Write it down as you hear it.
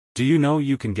Do you know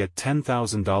you can get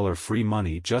 $10,000 free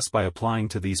money just by applying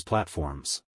to these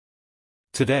platforms?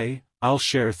 Today, I'll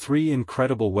share 3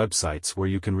 incredible websites where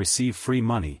you can receive free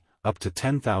money, up to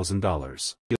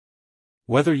 $10,000.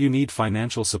 Whether you need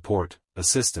financial support,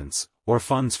 assistance, or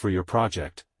funds for your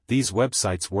project, these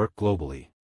websites work globally.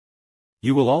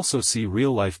 You will also see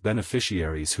real-life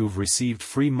beneficiaries who've received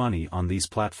free money on these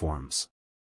platforms.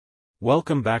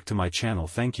 Welcome back to my channel.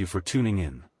 Thank you for tuning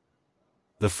in.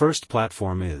 The first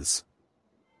platform is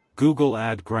Google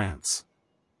Ad Grants.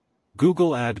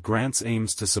 Google Ad Grants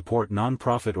aims to support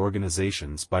nonprofit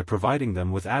organizations by providing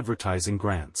them with advertising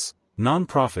grants.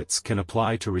 Nonprofits can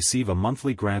apply to receive a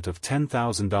monthly grant of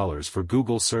 $10,000 for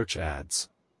Google search ads.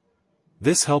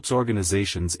 This helps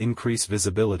organizations increase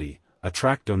visibility,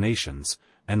 attract donations,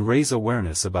 and raise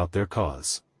awareness about their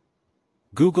cause.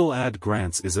 Google Ad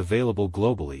Grants is available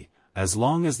globally, as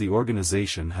long as the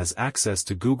organization has access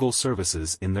to Google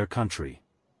services in their country.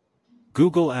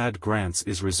 Google Ad Grants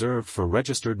is reserved for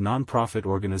registered nonprofit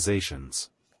organizations.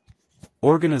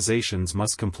 Organizations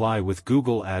must comply with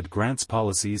Google Ad Grants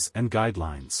policies and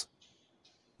guidelines.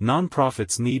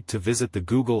 Nonprofits need to visit the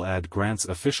Google Ad Grants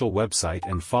official website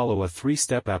and follow a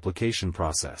 3-step application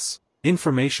process.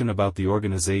 Information about the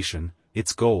organization,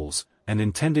 its goals, and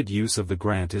intended use of the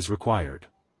grant is required.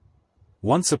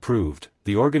 Once approved,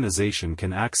 the organization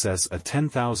can access a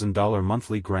 $10,000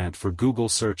 monthly grant for Google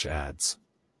search ads.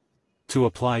 To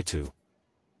apply to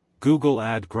Google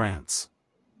Ad Grants,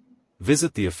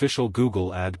 visit the official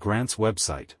Google Ad Grants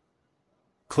website.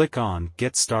 Click on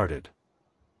Get Started.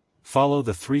 Follow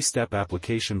the 3-step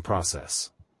application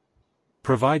process.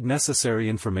 Provide necessary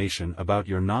information about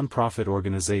your nonprofit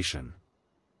organization.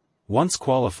 Once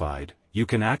qualified, you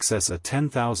can access a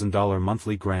 $10,000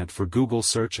 monthly grant for Google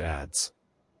search ads.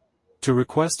 To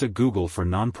request a Google for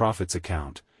Nonprofits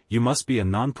account, you must be a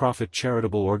nonprofit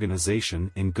charitable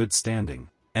organization in good standing,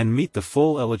 and meet the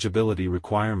full eligibility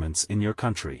requirements in your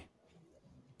country.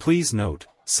 Please note,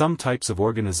 some types of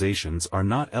organizations are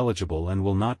not eligible and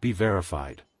will not be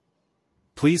verified.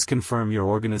 Please confirm your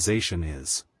organization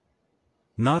is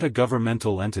not a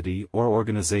governmental entity or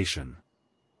organization,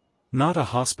 not a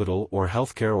hospital or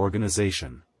healthcare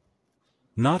organization,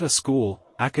 not a school,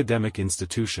 academic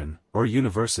institution, or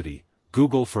university.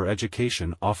 Google for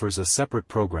Education offers a separate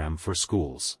program for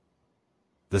schools.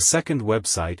 The second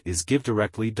website is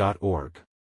GiveDirectly.org.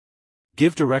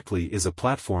 GiveDirectly is a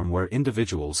platform where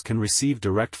individuals can receive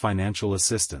direct financial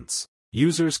assistance.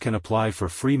 Users can apply for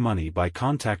free money by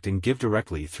contacting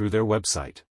GiveDirectly through their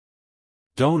website.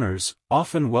 Donors,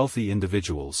 often wealthy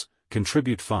individuals,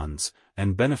 contribute funds,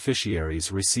 and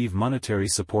beneficiaries receive monetary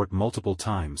support multiple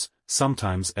times,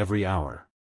 sometimes every hour.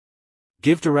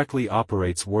 GiveDirectly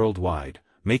operates worldwide,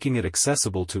 making it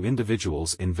accessible to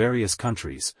individuals in various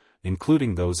countries,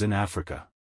 including those in Africa.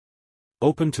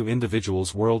 Open to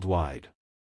individuals worldwide.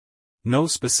 No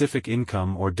specific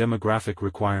income or demographic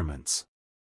requirements.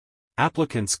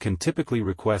 Applicants can typically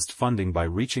request funding by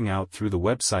reaching out through the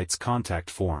website's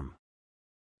contact form.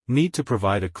 Need to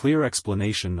provide a clear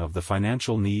explanation of the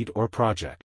financial need or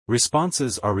project.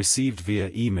 Responses are received via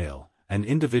email, and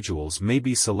individuals may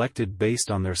be selected based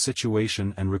on their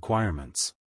situation and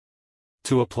requirements.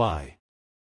 To apply,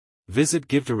 visit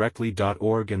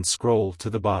GiveDirectly.org and scroll to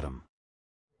the bottom.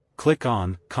 Click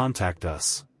on Contact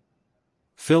Us.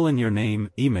 Fill in your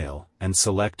name, email, and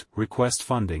select Request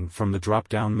Funding from the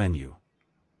drop-down menu.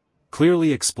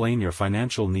 Clearly explain your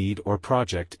financial need or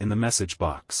project in the message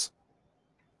box.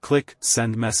 Click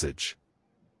Send Message.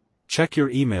 Check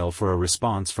your email for a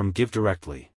response from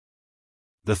GiveDirectly.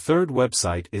 The third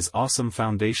website is Awesome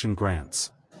Foundation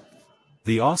Grants.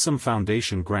 The Awesome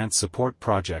Foundation grants support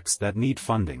projects that need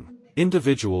funding.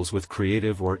 Individuals with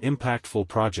creative or impactful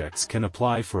projects can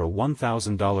apply for a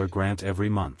 $1,000 grant every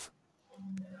month.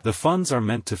 The funds are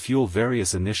meant to fuel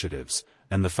various initiatives,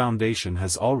 and the foundation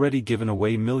has already given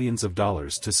away millions of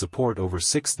dollars to support over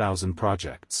 6,000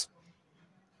 projects.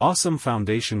 Awesome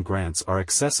Foundation grants are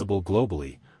accessible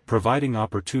globally, providing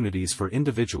opportunities for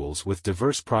individuals with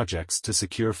diverse projects to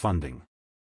secure funding.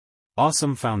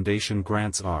 Awesome Foundation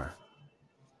grants are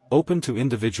open to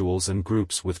individuals and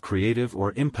groups with creative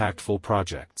or impactful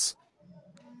projects.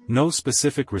 No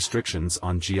specific restrictions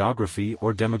on geography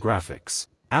or demographics.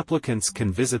 Applicants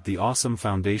can visit the Awesome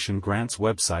Foundation grants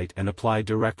website and apply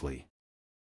directly.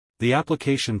 The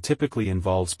application typically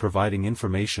involves providing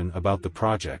information about the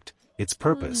project, its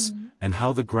purpose, and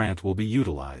how the grant will be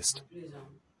utilized.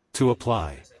 To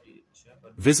apply,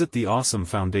 visit the Awesome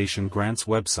Foundation grants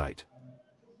website.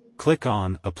 Click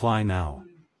on Apply Now.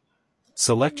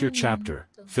 Select your chapter,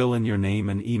 fill in your name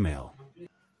and email.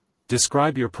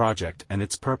 Describe your project and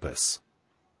its purpose.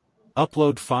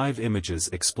 Upload 5 images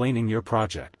explaining your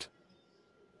project.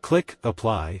 Click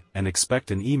Apply and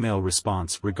expect an email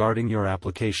response regarding your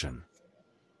application.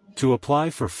 To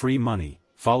apply for free money,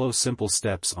 follow simple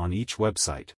steps on each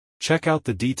website. Check out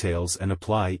the details and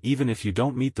apply. Even if you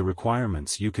don't meet the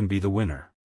requirements, you can be the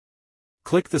winner.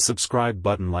 Click the subscribe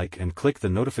button, like, and click the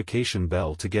notification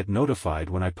bell to get notified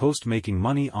when I post making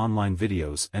money online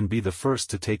videos and be the first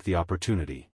to take the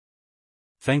opportunity.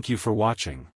 Thank you for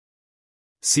watching.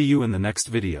 See you in the next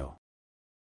video.